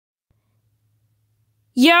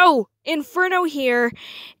Yo, Inferno here,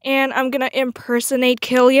 and I'm gonna impersonate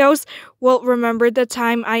Kilios. Well, remember the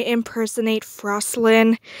time I impersonate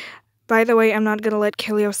Frostlin? By the way, I'm not gonna let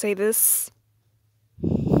Kilios say this.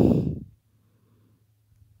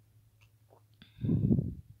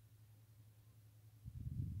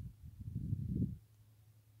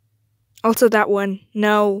 Also that one.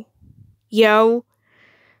 No. Yo.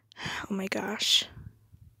 Oh my gosh.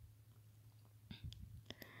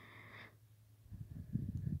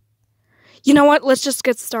 You know what? Let's just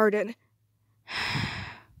get started.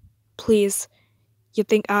 Please. You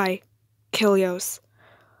think Kilios,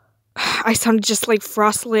 I sounded just like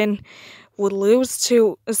Frostlin, would lose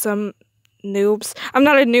to some noobs. I'm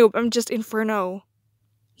not a noob, I'm just Inferno.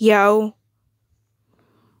 Yo.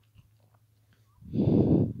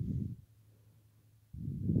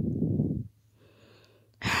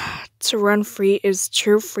 To run free is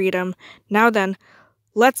true freedom. Now then,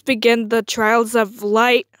 let's begin the trials of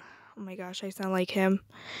light. Oh my gosh, I sound like him.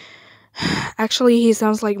 Actually, he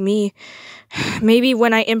sounds like me. Maybe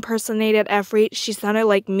when I impersonated Efreet, she sounded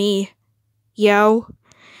like me. Yo.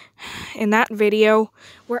 In that video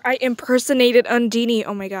where I impersonated Undini.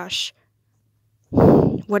 Oh my gosh.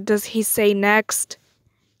 What does he say next?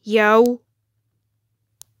 Yo.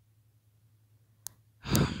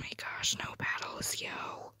 Oh my gosh, no battles, yo.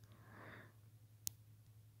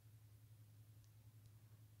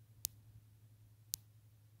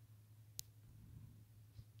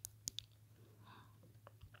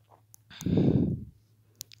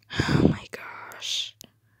 Oh my gosh.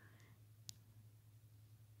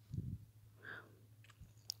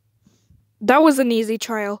 That was an easy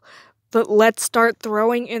trial, but let's start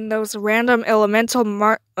throwing in those random elemental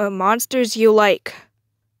monsters you like.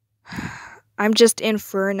 I'm just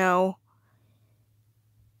Inferno.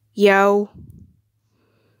 Yo.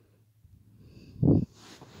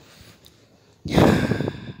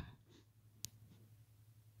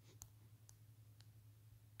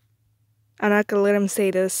 I'm not gonna let him say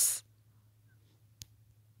this.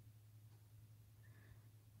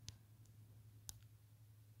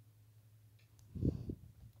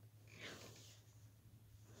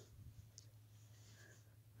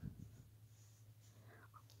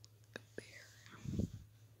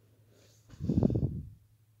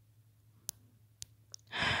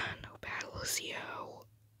 No battles, yo.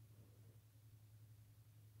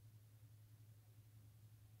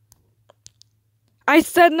 I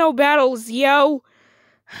said no battles, yo.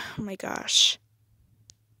 Oh my gosh.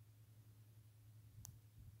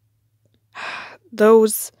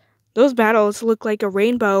 Those battles look like a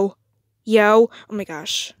rainbow. Yo. Oh my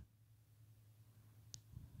gosh.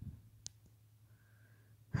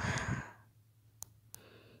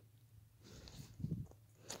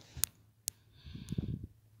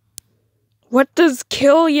 What does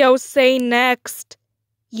Kilios say next?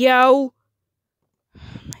 Yo.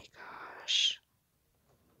 Oh my gosh.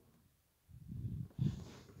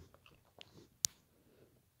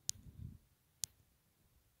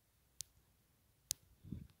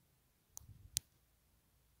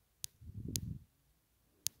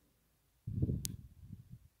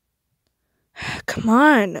 Come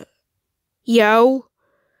on. Yo.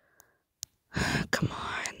 Come on.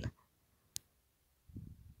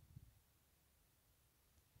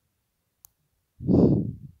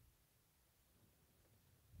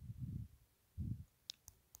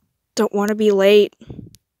 Don't want to be late.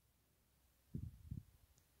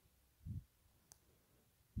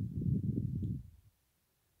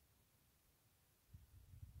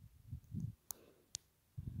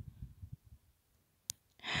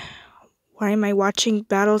 Why am I watching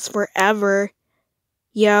battles forever?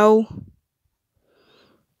 Yo.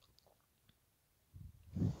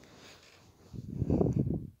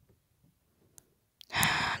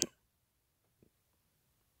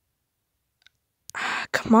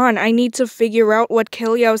 Come on, I need to figure out what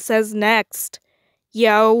Kilios says next.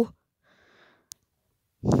 Yo.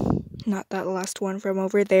 Not that last one from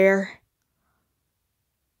over there.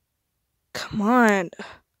 Come on.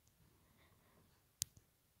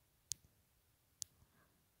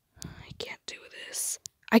 I can't do this.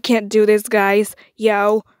 I can't do this, guys.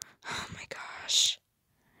 Yo. Oh my gosh.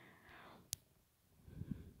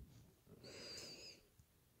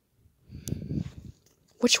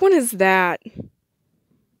 Which one is that?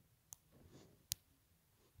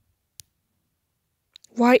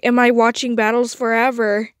 Why am I watching battles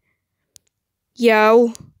forever?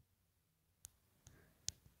 Yo.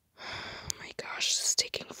 Oh my gosh, this is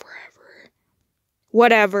taking forever.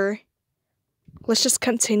 Whatever. Let's just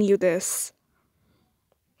continue this.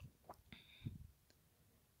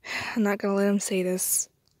 I'm not gonna let him say this.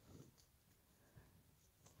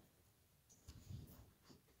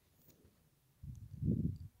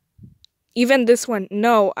 Even this one.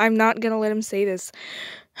 No, I'm not gonna let him say this.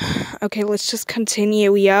 Okay, let's just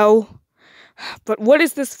continue, yo. But what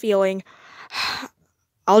is this feeling?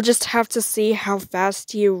 I'll just have to see how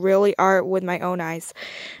fast you really are with my own eyes.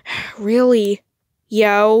 Really?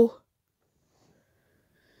 Yo?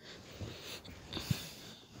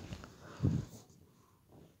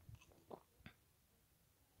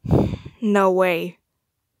 No way.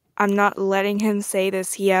 I'm not letting him say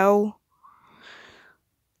this, yo.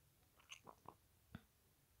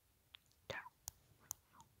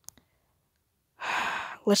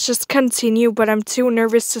 Let's just continue, but I'm too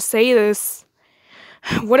nervous to say this.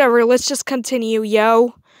 Whatever, let's just continue,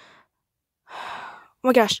 yo. Oh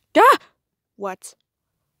my gosh. Ah! What?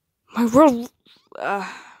 My world...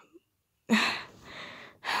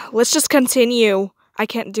 let's just continue. I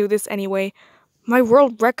can't do this anyway. My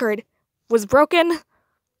world record was broken?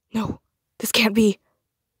 No, this can't be.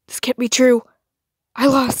 This can't be true. I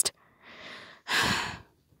lost.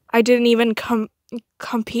 I didn't even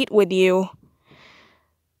compete with you.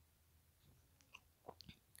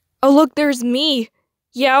 Oh, look, there's me.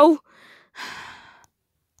 Yo.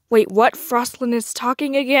 Wait, what? Frostlin is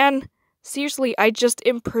talking again? Seriously, I just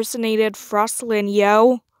impersonated Frostlin,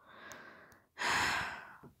 yo.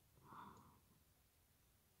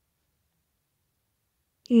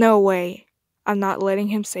 No way. I'm not letting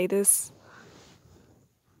him say this.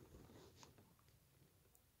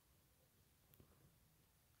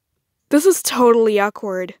 This is totally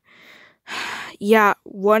awkward. Yeah,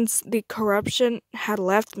 once the corruption had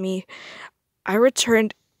left me, I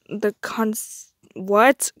returned the consciousness,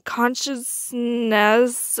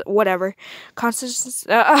 whatever. Consciousness,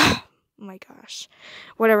 oh my gosh.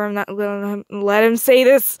 Whatever, I'm not gonna let him say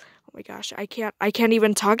this. Oh my gosh, I can't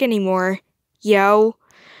even talk anymore. Yo.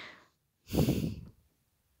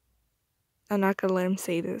 I'm not gonna let him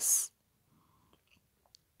say this.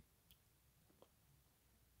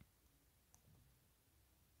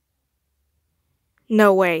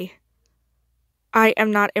 No way. I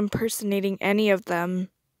am not impersonating any of them.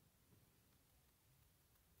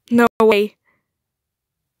 No way.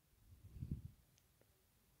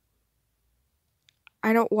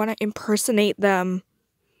 I don't want to impersonate them.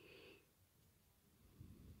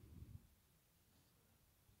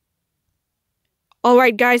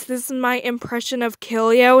 Alright guys, this is my impression of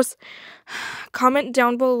Kilios. Comment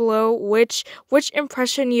down below which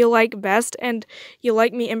impression you like best and you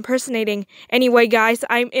like me impersonating. Anyway guys,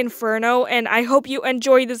 I'm Inferno and I hope you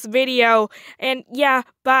enjoy this video. And yeah,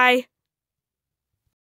 bye.